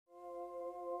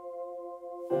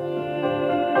Then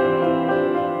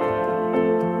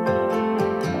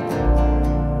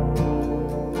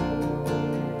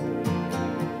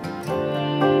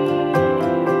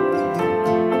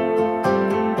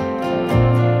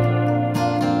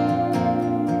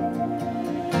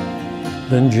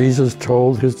Jesus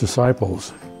told his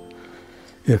disciples,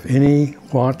 "If any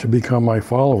want to become my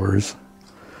followers,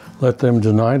 let them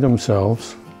deny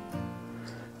themselves,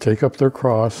 take up their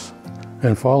cross,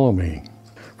 and follow me.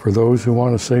 For those who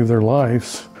want to save their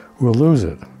lives will lose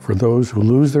it. For those who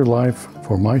lose their life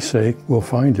for my sake will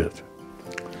find it."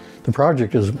 The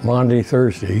project is Maundy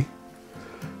Thursday,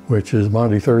 which is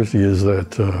Maundy Thursday is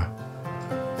that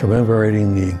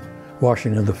commemorating the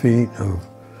washing of the feet of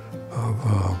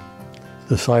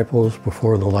disciples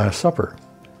before the Last Supper.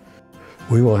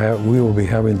 We will be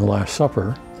having the Last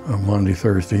Supper on Maundy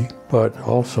Thursday, but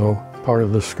also part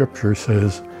of the scripture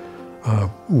says,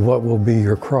 what will be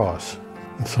your cross?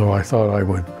 And so I thought I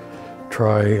would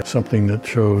try something that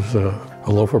shows a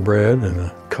loaf of bread and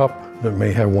a cup that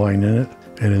may have wine in it,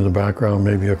 and in the background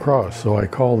maybe a cross. So I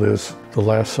call this the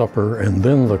Last Supper and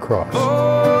then the cross.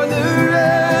 For the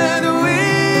red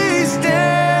we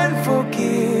stand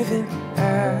forgiven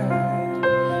at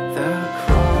the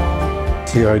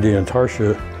cross. The idea in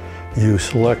Tarsha, you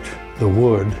select the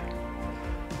wood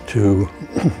to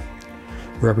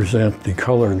represent the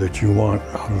color that you want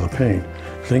out of the paint.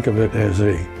 Think of it as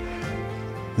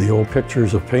the old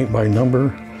pictures of paint by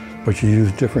number, but you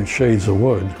use different shades of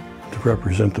wood to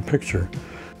represent the picture.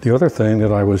 The other thing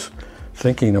that I was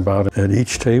thinking about, at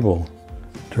each table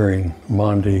during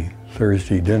Maundy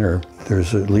Thursday dinner,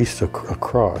 there's at least a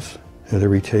cross at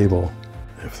every table.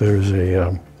 If there's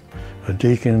a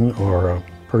deacon or a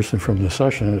person from the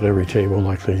session at every table,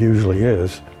 like there usually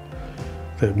is,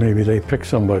 that maybe they pick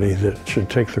somebody that should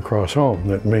take the cross home,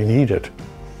 that may need it.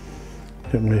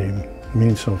 It may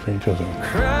mean something to them.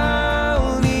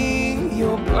 Crowning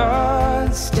your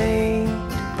blood-stained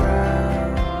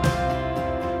brow.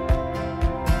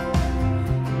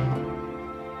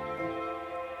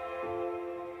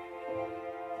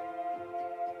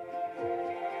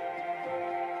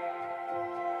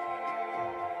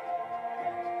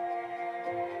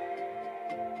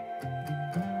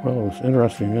 Well, it was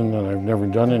interesting in that I've never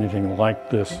done anything like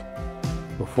this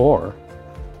before.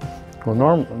 Well,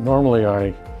 normally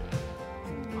I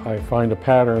find a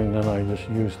pattern and then I just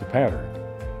use the pattern.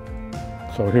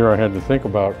 So here I had to think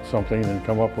about something and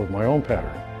come up with my own pattern.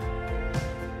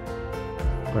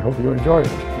 I hope you enjoyed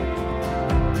it.